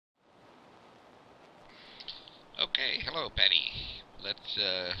Okay, hello Patty. Let's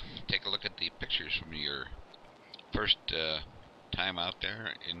take a look at the pictures from your first time out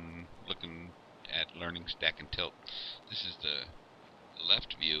there in looking at learning stack and tilt. This is the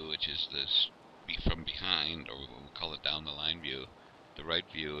left view, which is from behind, or we'll call it down the line view. The right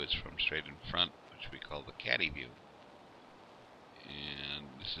view is from straight in front, which we call the caddy view. And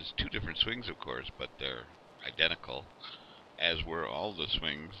this is two different swings, of course, but they're identical, as were all the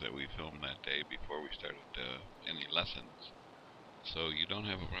swings that we filmed that day before we started any lessons. So you don't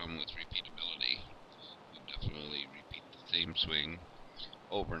have a problem with repeatability. You definitely repeat the same swing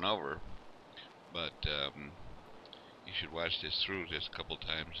over and over, but you should watch this through just a couple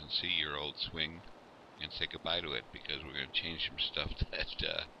times and see your old swing and say goodbye to it, because we're going to change some stuff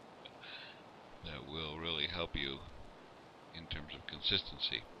that will really help you in terms of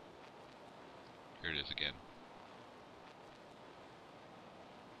consistency. Here it is again.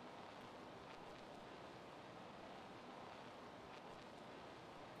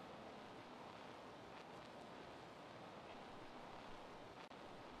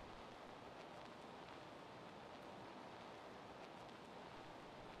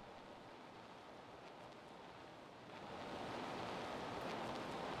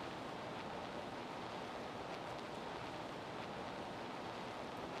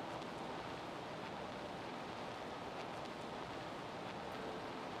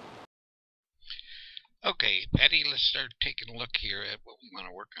 Okay, Patty, let's start taking a look here at what we want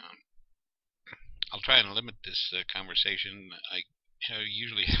to work on. I'll try and limit this conversation. I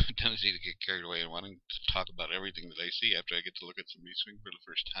usually have a tendency to get carried away and wanting to talk about everything that I see after I get to look at somebody's swing for the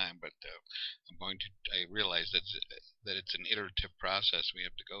first time, but I realize that it's an iterative process. We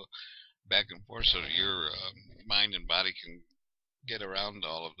have to go back and forth so that your mind and body can get around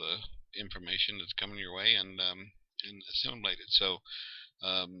all of the information that's coming your way and assimilate it. So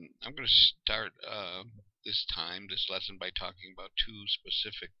I'm going to start this lesson by talking about two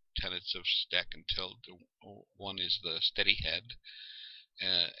specific tenets of stack and tilt. One is the steady head,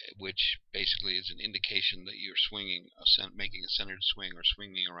 which basically is an indication that you're making a centered swing or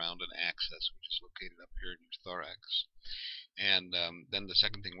swinging around an axis, which is located up here in your thorax. And then the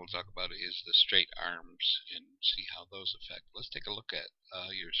second thing we'll talk about is the straight arms and see how those affect. Let's take a look at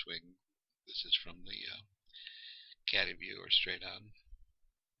your swing. This is from the caddy view, or straight on.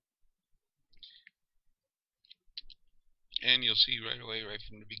 And you'll see right away, right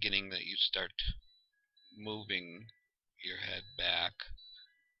from the beginning, that you start moving your head back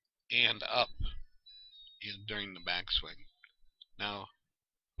and up during the backswing. Now,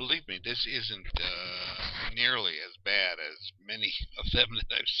 believe me, this isn't nearly as bad as many of them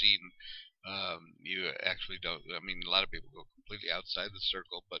that I've seen. You actually don't. I mean, a lot of people go completely outside the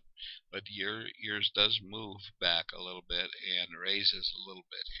circle, but yours does move back a little bit and raises a little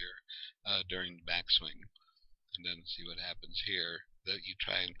bit here during the backswing. And then see what happens here, that you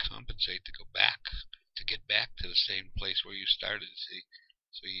try and compensate to go back, to get back to the same place where you started. See,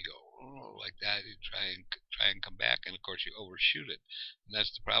 so you go like that. You try and come back, and of course you overshoot it. And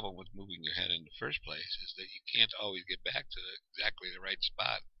that's the problem with moving your head in the first place, is that you can't always get back to exactly the right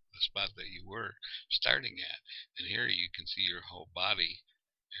spot, the spot that you were starting at. And here you can see your whole body,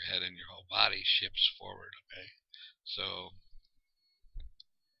 your head and your whole body shifts forward. Okay, so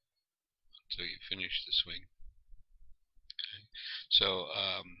you finish the swing.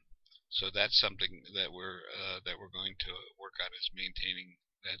 So that's something that we're going to work on, is maintaining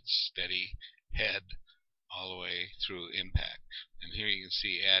that steady head all the way through impact. And here you can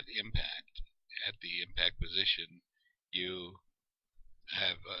see at impact, at the impact position, you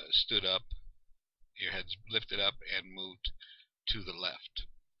have stood up, your head's lifted up and moved to the left.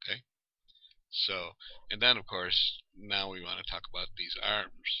 Okay. So, and then of course, now we want to talk about these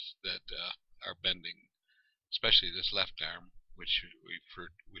arms that are bending, especially this left arm, which we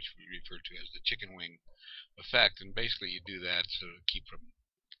refer to as the chicken wing effect. And basically you do that to keep from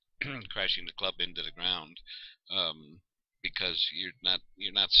crashing the club into the ground, because you're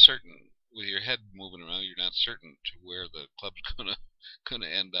not certain with your head moving around. You're not certain to where the club's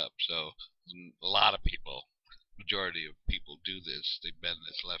gonna end up. So a lot of people, majority of people, do this. They bend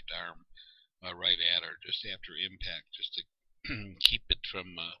this left arm right at or just after impact, just to keep it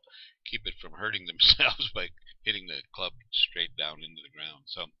from hurting themselves by hitting the club straight down into the ground.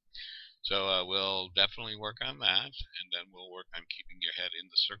 So we'll definitely work on that, and then we'll work on keeping your head in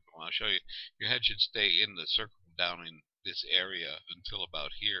the circle. And I'll show you, your head should stay in the circle down in this area until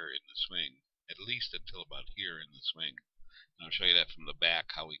about here in the swing, at least until about here in the swing. And I'll show you that from the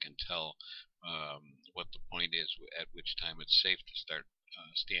back, how we can tell what the point is, at which time it's safe to start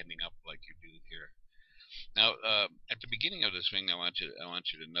standing up like you do here. Now, at the beginning of the swing, I want you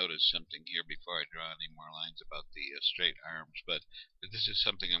to notice something here before I draw any more lines about the straight arms. But this is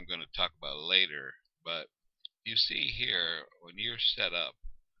something I'm going to talk about later. But you see here, when you're set up,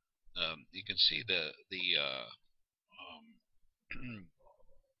 you can see the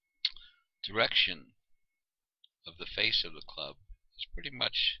direction of the face of the club is pretty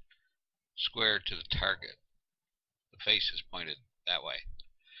much square to the target. The face is pointed that way.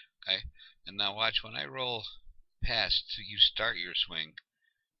 Okay, and now watch when I roll past so you start your swing.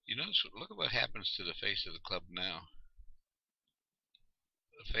 You notice, look at what happens to the face of the club now.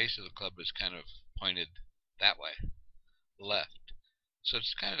 The face of the club is kind of pointed that way, left. So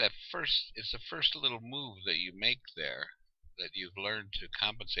it's kind of it's the first little move that you make there that you've learned to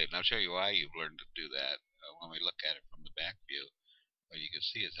compensate. And I'll show you why you've learned to do that when we look at it from the back view. What you can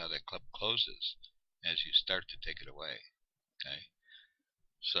see is how that club closes as you start to take it away. Okay.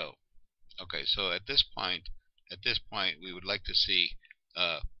 So at this point, we would like to see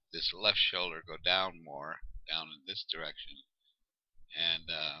this left shoulder go down more, down in this direction, and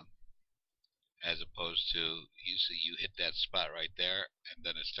as opposed to, you see, you hit that spot right there, and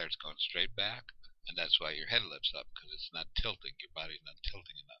then it starts going straight back, and that's why your head lifts up, because it's not tilting, your body's not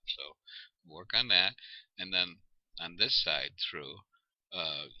tilting enough. So work on that, and then on this side through,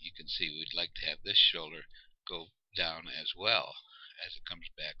 you can see we'd like to have this shoulder go down as well as it comes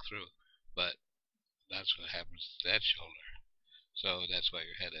back through, but that's what happens to that shoulder. So that's why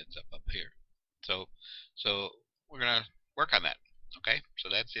your head ends up here. So we're going to work on that. Okay, so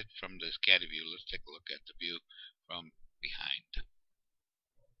that's it from this caddy view. Let's take a look at the view from behind.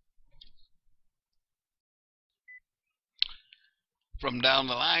 From down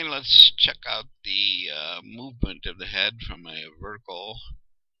the line, let's check out the movement of the head from a vertical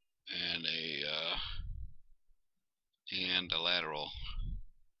and a lateral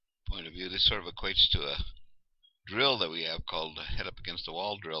point of view. This sort of equates to a drill that we have called head up against the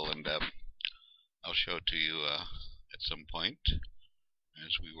wall drill, and I'll show it to you at some point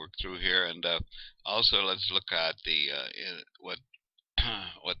as we work through here. And also let's look at the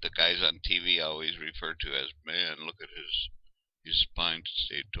what the guys on TV always refer to as, man, look at his spine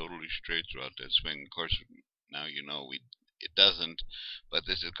stayed totally straight throughout that swing. Of course, now you know it doesn't, but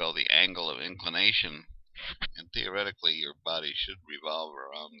this is called the angle of inclination, and theoretically your body should revolve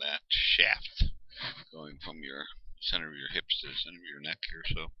around that shaft, going from your center of your hips to the center of your neck here.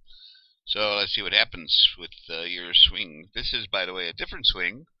 So let's see what happens with your swing. This is, by the way, a different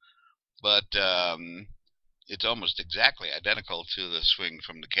swing, but it's almost exactly identical to the swing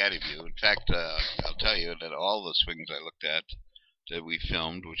from the caddy view. In fact, I'll tell you that all the swings I looked at that we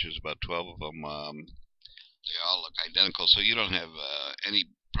filmed, which is about 12 of them, they all look identical. So you don't have any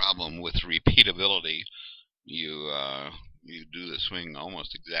problem with repeatability. You do the swing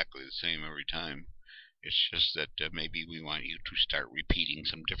almost exactly the same every time. It's just that maybe we want you to start repeating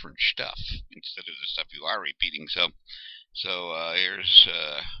some different stuff instead of the stuff you are repeating. So here's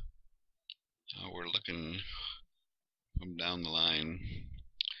how we're looking from down the line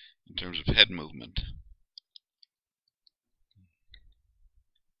in terms of head movement.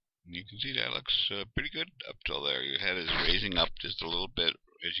 You can see that looks pretty good up till there. Your head is raising up just a little bit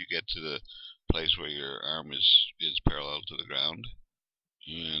as you get to the place where your arm is parallel to the ground,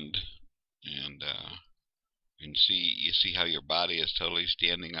 and you see how your body is totally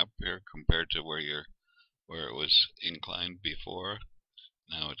standing up here compared to where it was inclined before.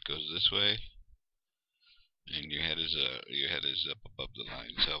 Now it goes this way, and your head is up above the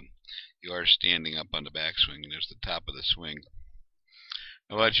line. So you are standing up on the backswing. There's the top of the swing.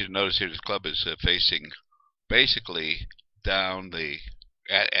 I want you to notice here this club is facing basically down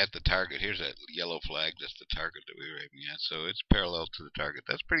at the target. Here's that yellow flag. That's the target that we were aiming at. So it's parallel to the target.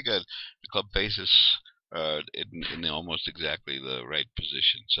 That's pretty good. The club faces in almost exactly the right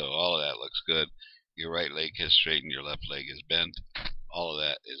position. So all of that looks good. Your right leg has straightened. Your left leg is bent. All of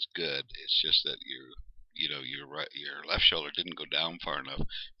that is good. It's just that your left shoulder didn't go down far enough,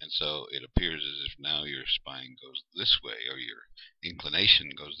 and so it appears as if now your spine goes this way, or your inclination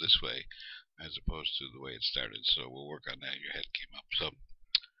goes this way, as opposed to the way it started. So we'll work on that. Your head came up, so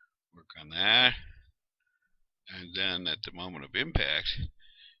work on that. And then at the moment of impact,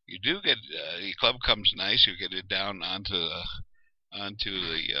 you do get the club comes nice. You get it down onto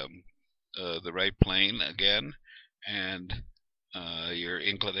the right plane again, and your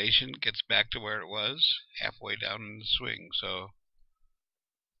inclination gets back to where it was halfway down in the swing. So,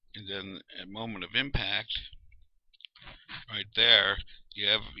 and then at moment of impact, right there,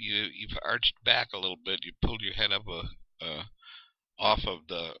 you've arched back a little bit. You pulled your head up off of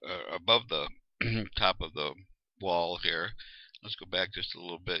the above the top of the wall here, let's go back just a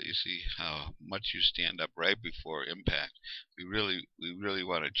little bit. You see how much you stand up right before impact. We really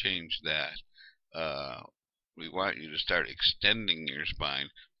want to change that. We want you to start extending your spine,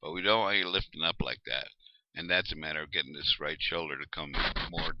 but we don't want you lifting up like that. And that's a matter of getting this right shoulder to come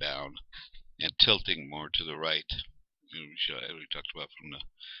more down and tilting more to the right. We talked about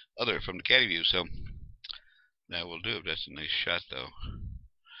from the caddy view, so that will do. That's a nice shot though.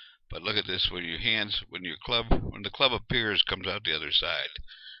 But look at this, when the club appears, comes out the other side.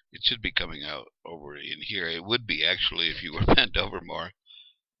 It should be coming out over in here. It would be actually if you were bent over more,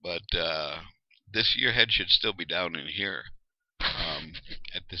 but your head should still be down in here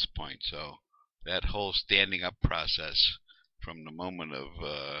at this point. So that whole standing up process from the moment of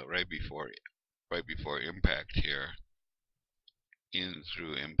right before impact here, in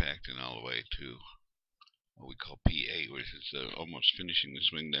through impact and all the way to what we call P8, which is almost finishing the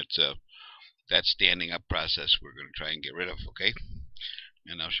swing. That standing up process we're going to try and get rid of, okay?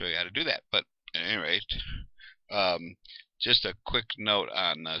 And I'll show you how to do that. But at any rate, just a quick note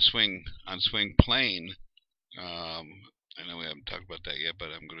on swing plane. I know we haven't talked about that yet,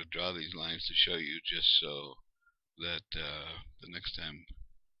 but I'm going to draw these lines to show you, just so that the next time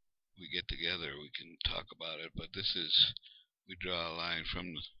we get together we can talk about it. But we draw a line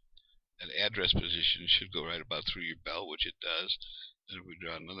from an address position, should go right about through your belt, which it does. Then if we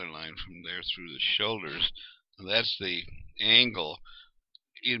draw another line from there through the shoulders, that's the angle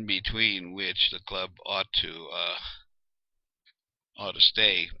in between which the club ought to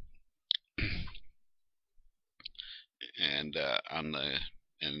stay. And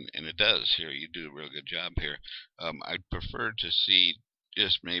and it does here. You do a real good job here. I'd prefer to see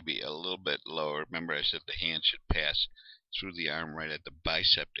just maybe a little bit lower. Remember I said the hand should pass through the arm right at the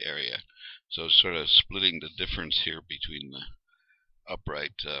bicep area. So it's sort of splitting the difference here between the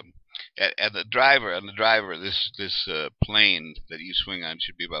upright. At the driver, this plane that you swing on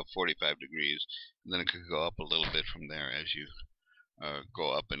should be about 45 degrees, and then it could go up a little bit from there as you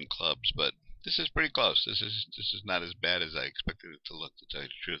go up in clubs. But this is pretty close. This is not as bad as I expected it to look, to tell you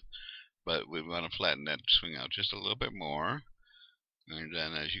the truth. But we want to flatten that swing out just a little bit more. And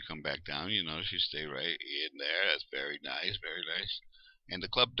then as you come back down, you notice you stay right in there. That's very nice, very nice. And the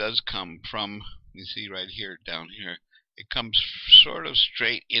club does come from, you see right here, down here, it comes sort of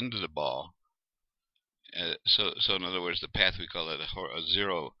straight into the ball. So in other words, the path, we call it a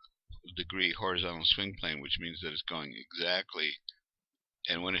 0 degree horizontal swing plane, which means that it's going exactly,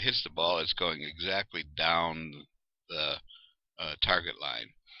 and when it hits the ball, it's going exactly down the target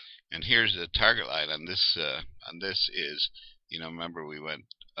line. And here's the target line on this. Is, remember we went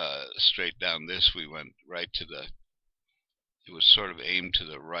straight down this. We went right to it was sort of aimed to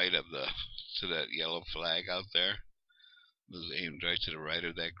the right of to that yellow flag out there. It was aimed right to the right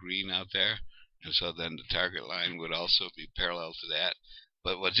of that green out there. And so then the target line would also be parallel to that.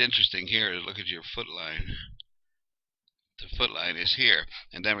 But what's interesting here is look at your foot line. The foot line is here.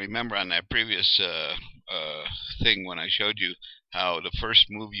 And then remember on that previous thing when I showed you how the first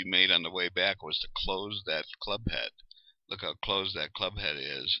move you made on the way back was to close that club head. Look how closed that club head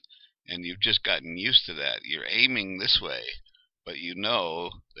is. And you've just gotten used to that. You're aiming this way, but you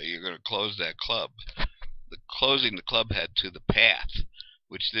know that you're going to close that club. Closing the club head to the path,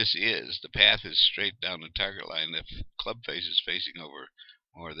 which this is. The path is straight down the target line. The club face is facing over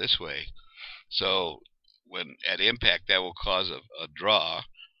more this way. So when at impact, that will cause a draw,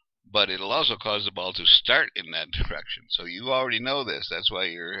 but it'll also cause the ball to start in that direction. So you already know this. That's why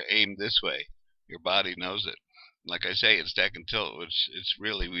you're aimed this way. Your body knows it. Like I say in Stack and Tilt, which it's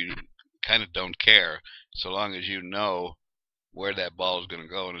really, we kind of don't care so long as you know where that ball is going to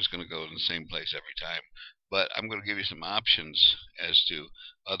go, and it's going to go in the same place every time. But I'm going to give you some options as to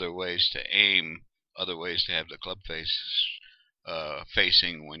other ways to aim, other ways to have the club face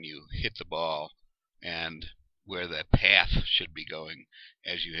facing when you hit the ball, and where that path should be going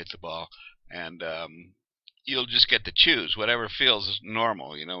as you hit the ball. And you'll just get to choose whatever feels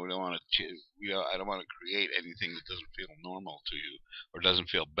normal. We don't want to I don't want to create anything that doesn't feel normal to you or doesn't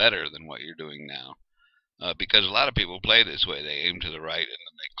feel better than what you're doing now. Because a lot of people play this way. They aim to the right and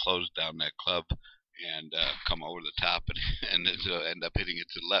then they close down that club and come over the top and end up hitting it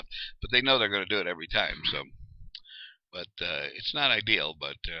to the left. But they know they're going to do it every time. So, but it's not ideal,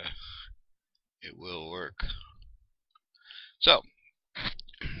 but it will work. So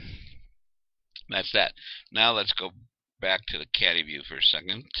that's that. Now let's go back to the caddy view for a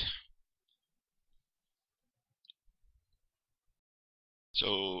second.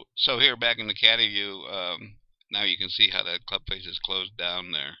 So here back in the caddy view, now you can see how that club face is closed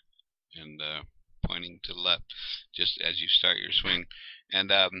down there and pointing to the left just as you start your swing.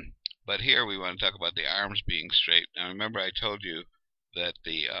 And But here we want to talk about the arms being straight. Now remember I told you that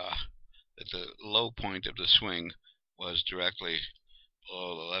the low point of the swing was directly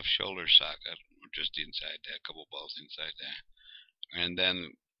below the left shoulder socket, or just inside that, a couple balls inside that. And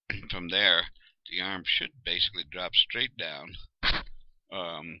then from there, the arm should basically drop straight down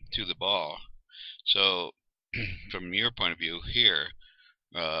to the ball. So from your point of view here,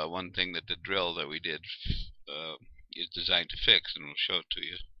 one thing that the drill that we did is designed to fix, and we'll show it to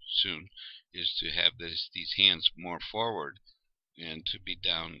you soon, is to have these hands more forward and to be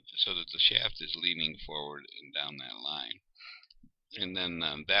down so that the shaft is leaning forward and down that line. And then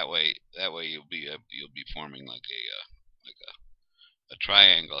that way you'll be forming like a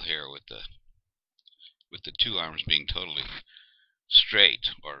triangle here with the two arms being totally straight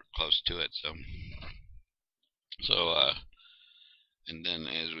or close to it. So and then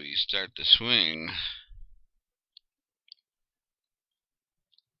as we start the swing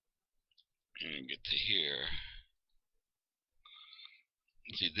and get to here,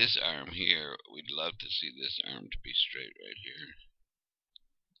 see this arm here, we'd love to see this arm to be straight right here.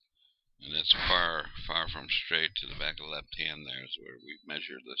 And that's far from straight. To the back of the left hand there is where we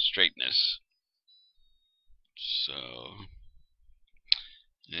measure the straightness. So,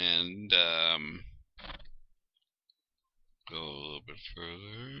 and go a little bit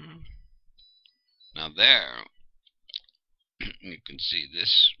further. Now there, you can see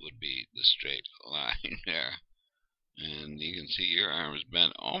this would be the straight line there. And you can see your arm is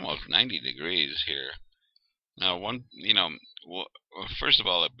bent almost 90 degrees here. Now, first of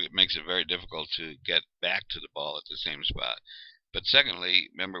all, it makes it very difficult to get back to the ball at the same spot. But secondly,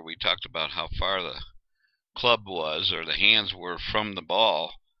 remember we talked about how far the club was, or the hands were from the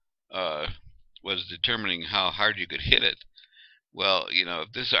ball, was determining how hard you could hit it. Well,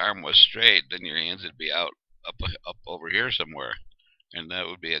 if this arm was straight, then your hands would be up over here somewhere, and that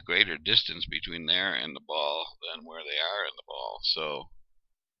would be a greater distance between there and the ball than where they are in the ball. So,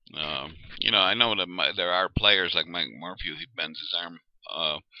 I know that there are players like Mike Morphew, he bends his arm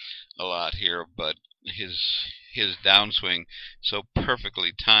a lot here, but his downswing so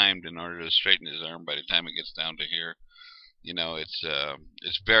perfectly timed in order to straighten his arm by the time it gets down to here.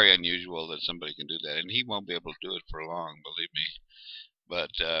 It's very unusual that somebody can do that, and he won't be able to do it for long, believe me.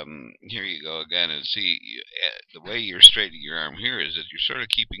 But here you go again, and see the way you're straightening your arm here is that you're sort of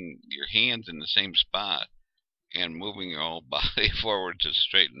keeping your hands in the same spot and moving your whole body forward to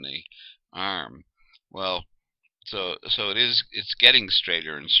straighten the arm. Well, so it's getting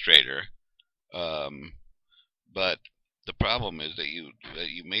straighter and straighter, but the problem is that you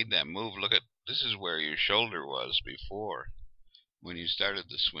made that move. Look at this, is where your shoulder was before when you started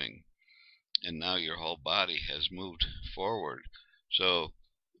the swing, and now your whole body has moved forward. So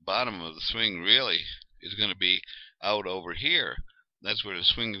the bottom of the swing really is going to be out over here. That's where the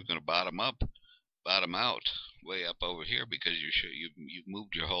swing is going to bottom out way up over here, because you've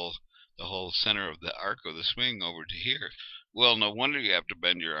moved the whole center of the arc of the swing over to here. Well, no wonder you have to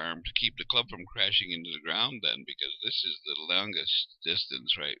bend your arm to keep the club from crashing into the ground then, because this is the longest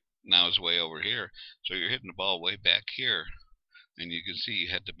distance right now, is way over here. So you're hitting the ball way back here, and you can see you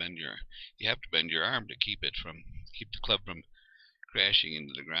have to bend your arm to keep the club from crashing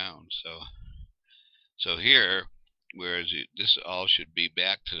into the ground. So here, whereas this all should be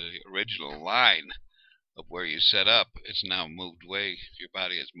back to the original line of where you set up, it's now moved your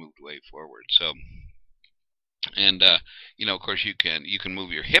body has moved way forward. So, and of course you can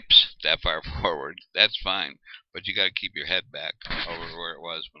move your hips that far forward, that's fine, but you got to keep your head back over where it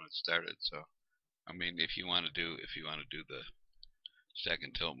was when it started. So, I mean, if you want to do the stack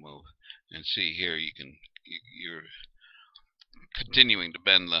and tilt move, and see here, you're continuing to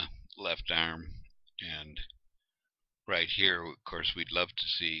bend the left arm, and right here, of course, we'd love to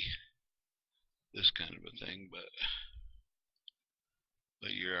see this kind of a thing, but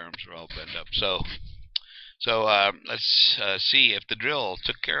your arms are all bent up. So let's see if the drill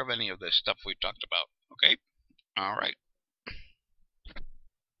took care of any of this stuff we talked about. Okay? All right.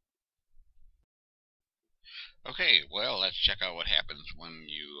 Okay, well, let's check out what happens when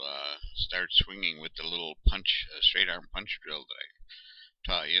you start swinging with the little straight arm punch drill that I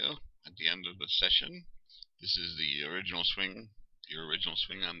taught you at the end of the session. This is the original swing, your original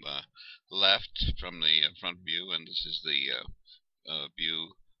swing on the left from the front view, and this is the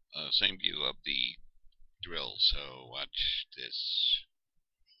same view of the drill. So watch this.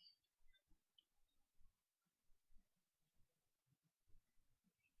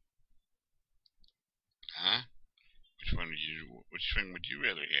 Huh? Which swing would you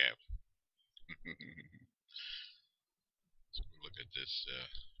rather have? So look at this.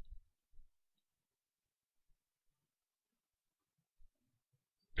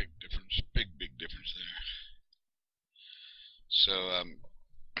 Big Difference, big difference there. So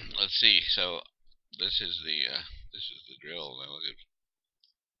let's see. So this is the drill. Now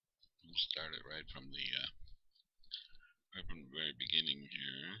we'll start it right from the very beginning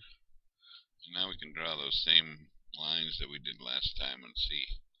here. And now we can draw those same lines that we did last time and see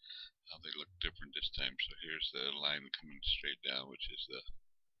how they look different this time. So here's the line coming straight down, which is the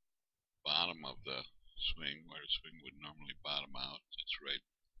bottom of the swing, where the swing would normally bottom out. It's right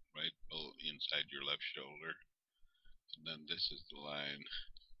inside your left shoulder. And then this is the line.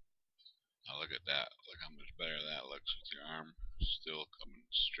 Now look at that. Look how much better that looks with your arm still coming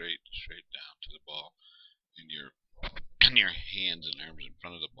straight down to the ball, and your hands and arms in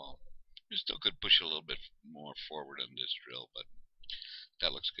front of the ball. You still could push a little bit more forward on this drill, but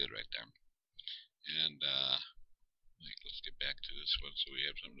that looks good right there. And let's get back to this one so we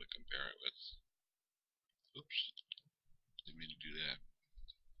have something to compare it with. Oops, didn't mean to do that.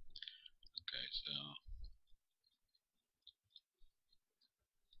 Okay, so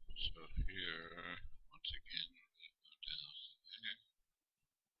here, once again, down there,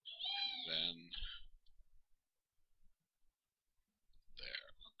 then there.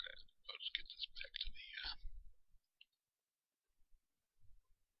 Okay, let's get this back to the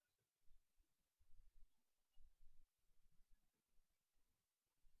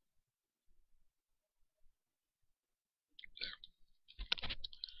there.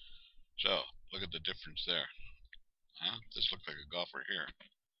 So look at the difference there. Huh? This looks like a golfer here.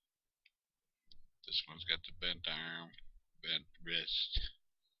 This one's got the bent arm, bent wrist.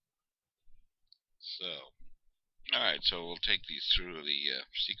 So, alright, so we'll take these through the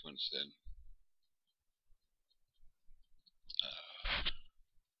sequence then.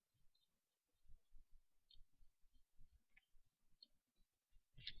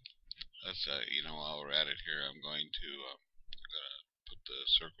 Let's, while we're at it here, I'm going to put the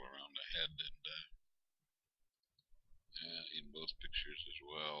circle around the head and in both pictures as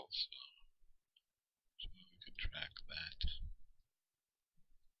well, so we can track that.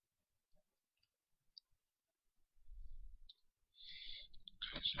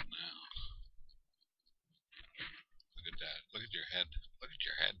 Okay, so now, look at that. Look at your head. Look at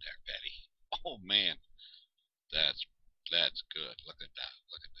your head there, Betty. Oh man, that's good. Look at that.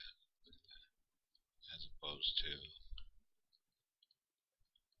 Look at that. Look at that. As opposed to,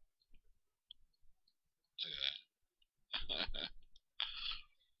 look at that.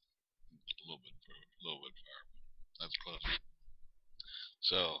 a little bit far. That's close.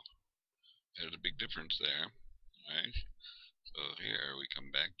 So there's a big difference there, right? So here we come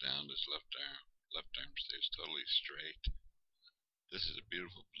back down. This left arm stays totally straight. This is a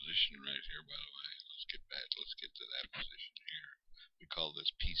beautiful position right here, by the way. Let's get back. Let's get to that position here. We call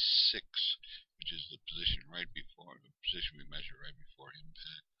this piece 6, which is the position right before the position we measure right before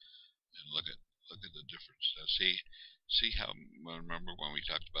impact. And look at the difference. Now see how, remember when we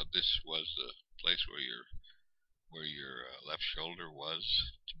talked about this was the place where your left shoulder was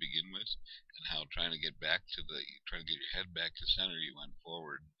to begin with, and how trying to get your head back to center, you went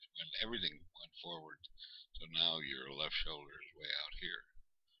forward, and everything went forward. So now your left shoulder is way out here.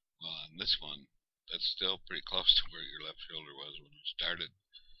 Well, on this one, that's still pretty close to where your left shoulder was when you started.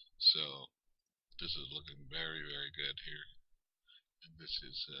 So this is looking very good here. And this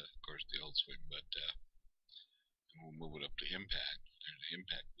is, of course, the old swing, but we'll move it up to impact. There's the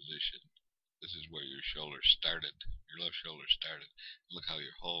impact position. This is where your shoulder started. Your left shoulder started. Look how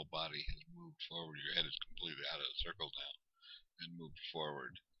your whole body has moved forward. Your head is completely out of the circle now and moved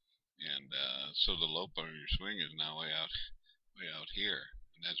forward. And so the low part of your swing is now way out here.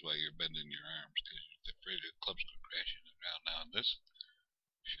 And that's why you're bending your arms, because you're afraid the club's going to crash in the ground. Now in this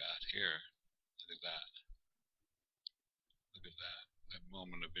shot here, look at that. Look at that. That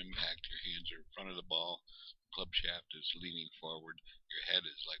moment of impact, your hands are in front of the ball. Club shaft is leaning forward. Your head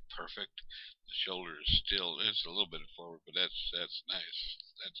is like perfect. The shoulder is still, it's a little bit forward, but that's nice.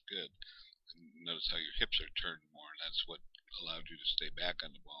 That's good. And notice how your hips are turned more, and that's what allowed you to stay back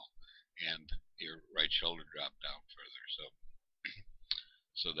on the ball. And your right shoulder dropped down further.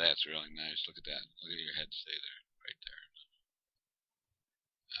 So that's really nice. Look at that. Look at your head stay there, right there.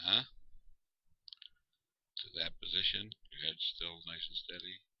 To that position, your head's still nice and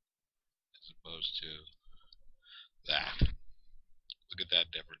steady, as opposed to that. Look at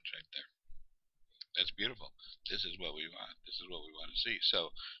that difference right there. That's beautiful. This is what we want. This is what we want to see.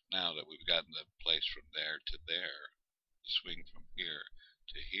 So now that we've gotten the place from there to there, the swing from here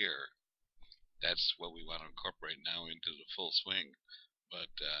to here, that's what we want to incorporate now into the full swing.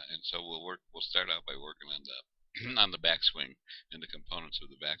 But and so we'll start out by working on the on the backswing and the components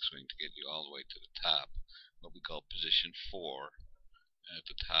of the backswing to get you all the way to the top, what we call position 4, at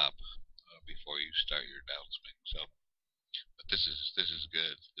the top before you start your downswing. So, but this is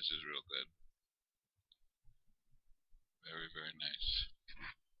good. This is real good. Very, very nice.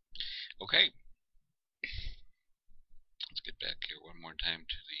 Okay, let's get back here one more time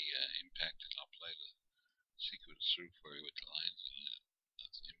to the impact, and I'll play the sequence through for you with the lines.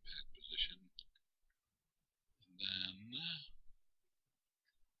 That's impact position. And then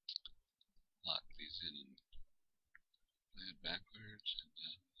lock these in and play it backwards. And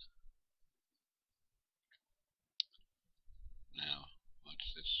then now,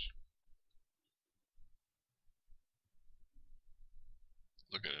 watch this.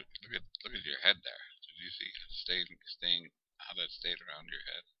 Look at it. Look at your head there. Did you see staying how that stayed around your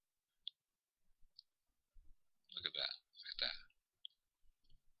head? Look at that. Look at that.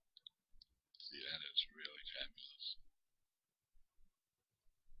 See, that is really fabulous.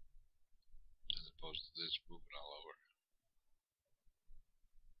 As opposed to this moving all over.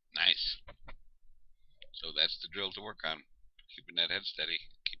 Nice. So that's the drill to work on. Keeping that head steady,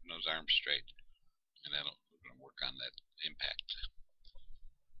 keeping those arms straight, and we're going to work on that impact.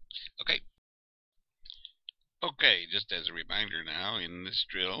 Okay. Okay, just as a reminder now, in this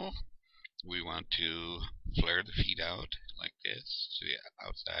drill, we want to flare the feet out like this. So the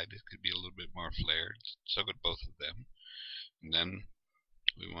outside, it could be a little bit more flared. So could both of them. And then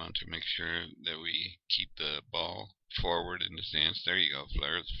we want to make sure that we keep the ball forward in the stance. There you go.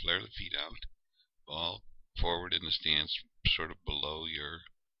 Flare the feet out. Ball forward in the stance, sort of below your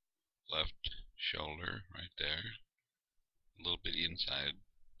left shoulder, right there. A little bit inside,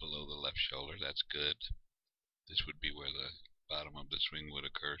 below the left shoulder. That's good. This would be where the bottom of the swing would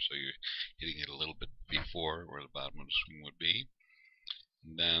occur, so you're hitting it a little bit before where the bottom of the swing would be.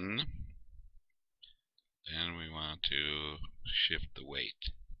 And then we want to shift the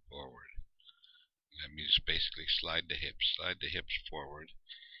weight forward. That means basically slide the hips forward.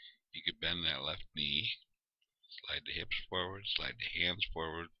 You could bend that left knee, slide the hips forward, slide the hands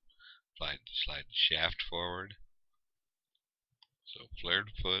forward, slide the shaft forward. So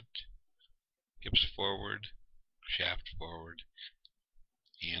flared foot, hips forward, shaft forward,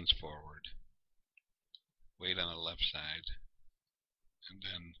 hands forward, weight on the left side, and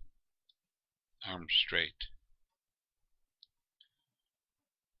then arms straight.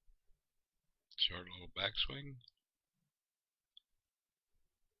 Short little backswing.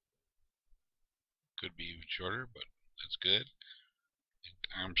 Could be even shorter, but that's good.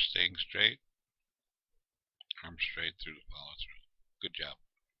 Arms staying straight. Arms straight through the follow through. Good job.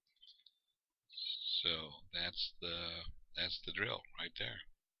 So that's the drill right there.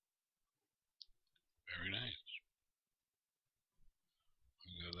 Very nice.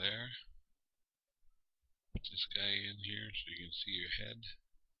 We'll go there. Put this guy in here so you can see your head.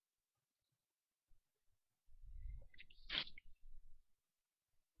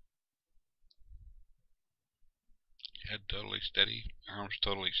 Head totally steady, arms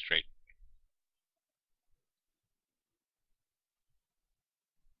totally straight.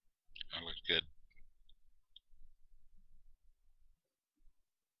 That looks good.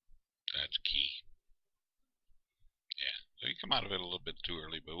 That's key. Yeah. So you come out of it a little bit too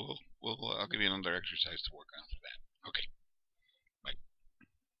early, but I'll give you another exercise to work on for that.